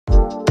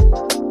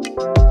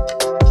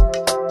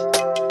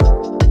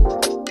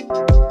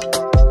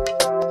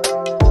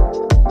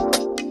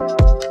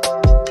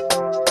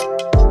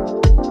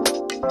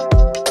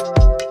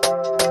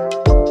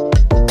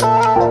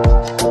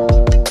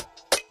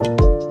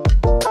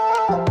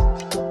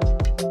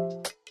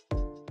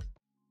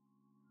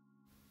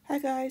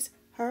guys,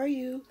 how are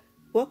you?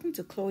 Welcome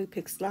to Chloe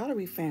Picks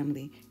Lottery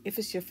family. If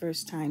it's your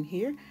first time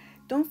here,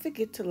 don't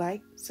forget to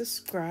like,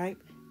 subscribe,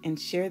 and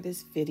share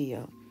this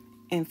video.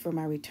 And for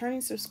my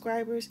returning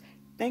subscribers,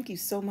 thank you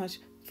so much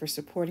for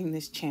supporting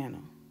this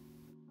channel.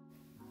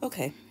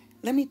 Okay,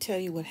 let me tell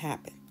you what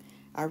happened.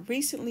 I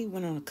recently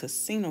went on a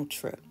casino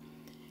trip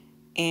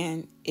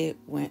and it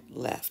went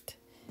left.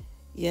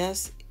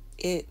 Yes,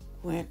 it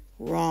went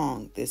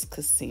wrong, this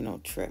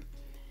casino trip.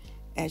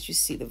 As you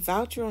see the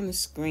voucher on the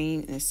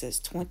screen, and it says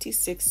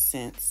 26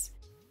 cents,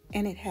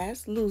 and it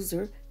has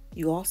loser.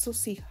 You also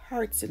see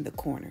hearts in the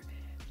corner,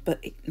 but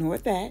ignore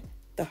that.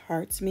 The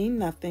hearts mean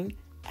nothing.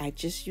 I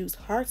just use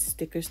heart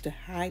stickers to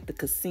hide the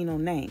casino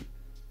name.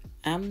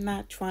 I'm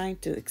not trying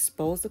to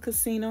expose the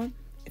casino.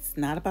 It's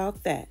not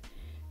about that.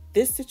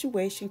 This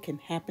situation can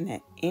happen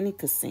at any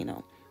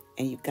casino,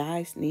 and you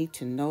guys need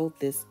to know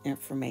this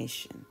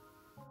information.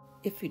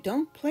 If you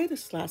don't play the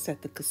slots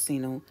at the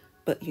casino,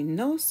 but you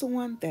know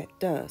someone that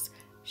does,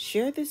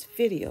 share this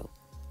video.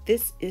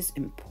 This is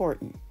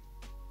important.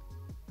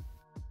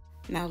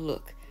 Now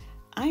look,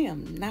 I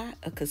am not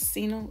a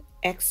casino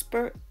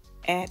expert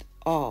at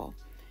all.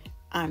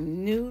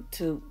 I'm new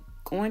to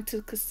going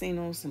to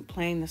casinos and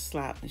playing the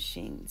slot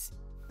machines.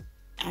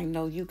 I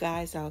know you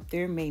guys out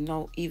there may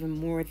know even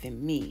more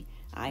than me.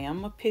 I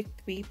am a pick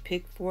 3,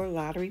 pick 4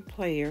 lottery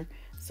player,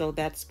 so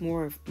that's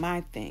more of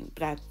my thing.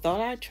 But I thought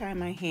I'd try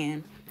my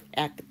hand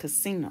at the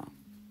casino.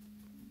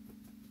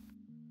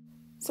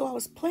 So I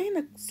was playing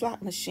a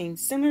slot machine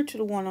similar to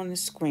the one on the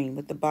screen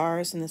with the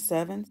bars and the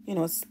sevens. You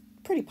know, it's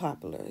pretty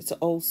popular. It's an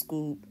old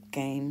school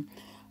game,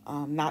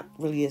 not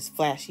really as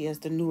flashy as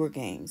the newer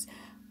games.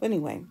 But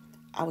anyway,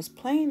 I was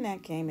playing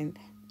that game and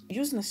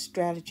using a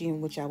strategy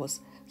in which I was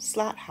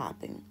slot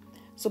hopping.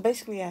 So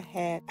basically I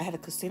had a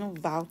casino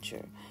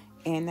voucher,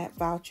 and that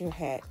voucher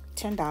had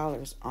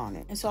 $10 on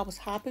it. And so I was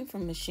hopping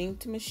from machine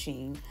to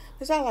machine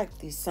because I like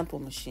these simple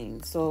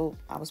machines. So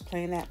I was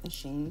playing that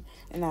machine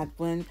and I'd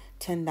win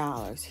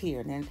 $10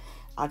 here. And then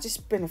I'll just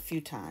spin a few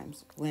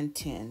times, win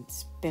 10,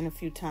 spin a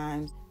few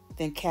times,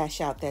 then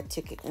cash out that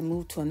ticket and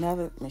move to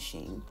another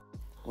machine,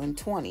 win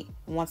 20.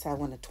 And once I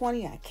win the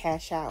 20, I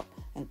cash out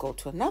and go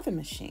to another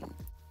machine.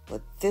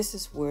 But this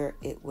is where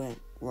it went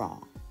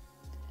wrong.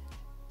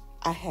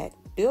 I had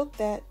built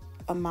that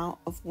amount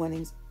of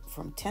winnings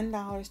from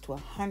 $10 to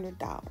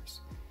 $100.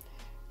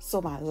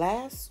 So my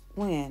last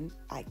win,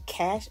 I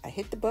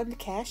hit the button to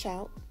cash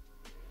out,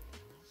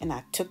 and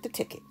I took the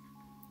ticket.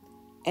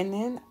 And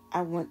then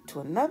I went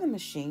to another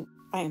machine.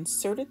 I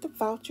inserted the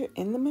voucher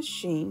in the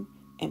machine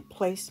and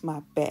placed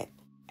my bet.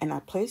 And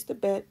I placed a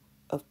bet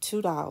of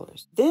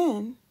 $2.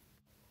 Then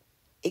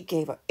it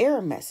gave an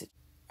error message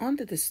on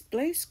the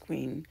display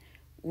screen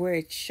where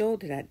it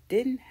showed that I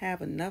didn't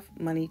have enough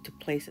money to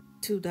place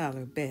a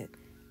 $2 bet.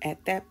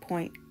 At that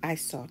point, I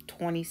saw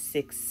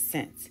 26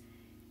 cents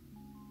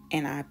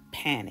and I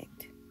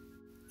panicked.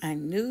 I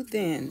knew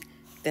then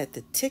that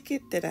the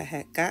ticket that I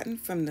had gotten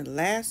from the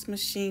last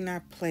machine I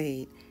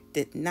played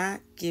did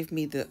not give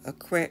me the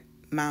correct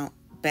amount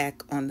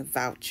back on the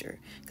voucher,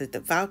 because the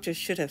voucher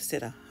should have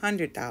said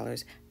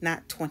 $100,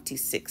 not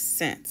 26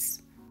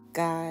 cents.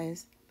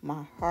 Guys,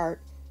 my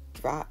heart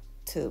dropped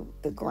to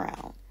the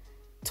ground.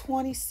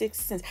 26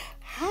 cents.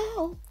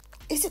 How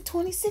is it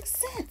 26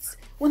 cents?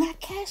 When I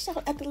cashed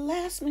out at the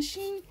last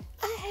machine,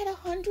 I had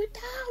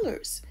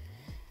 $100.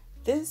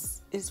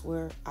 This is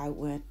where I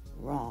went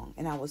wrong,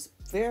 and I was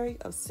very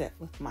upset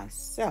with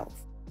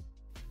myself.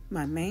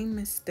 My main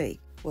mistake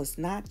was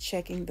not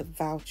checking the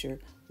voucher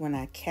when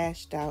I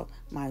cashed out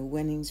my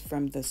winnings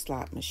from the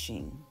slot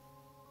machine.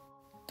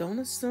 Don't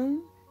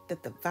assume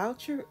that the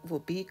voucher will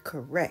be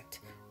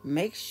correct.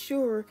 Make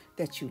sure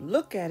that you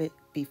look at it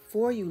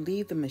before you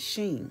leave the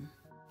machine.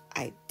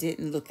 I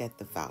didn't look at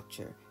the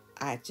voucher.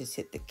 I just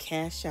hit the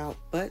cash out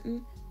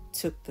button,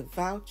 took the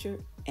voucher,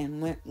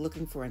 and went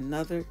looking for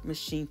another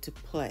machine to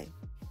play.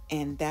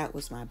 And that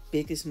was my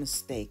biggest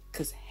mistake,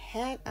 because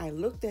had I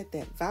looked at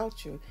that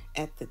voucher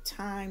at the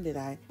time that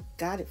I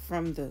got it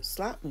from the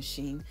slot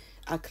machine,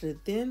 I could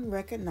have then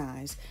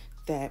recognized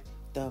that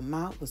the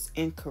amount was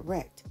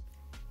incorrect.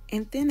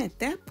 And then at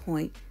that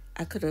point,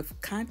 I could have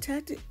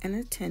contacted an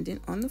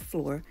attendant on the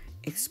floor,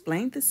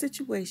 explained the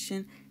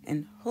situation,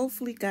 and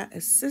hopefully got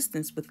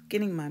assistance with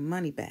getting my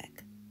money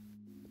back.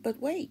 But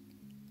wait,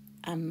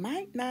 I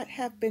might not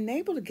have been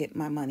able to get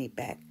my money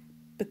back,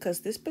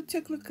 because this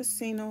particular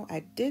casino,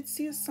 I did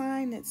see a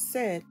sign that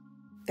said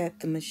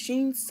that the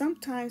machines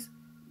sometimes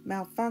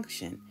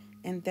malfunction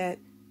and that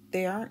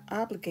they aren't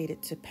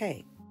obligated to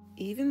pay.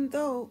 Even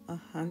though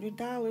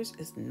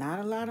 $100 is not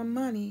a lot of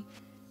money,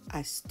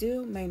 I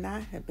still may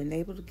not have been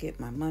able to get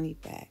my money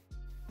back.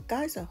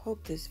 Guys, I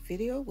hope this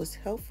video was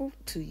helpful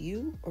to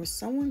you or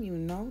someone you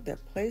know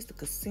that plays the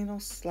casino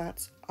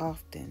slots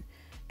often.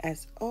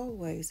 As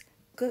always,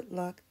 good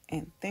luck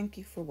and thank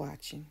you for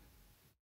watching.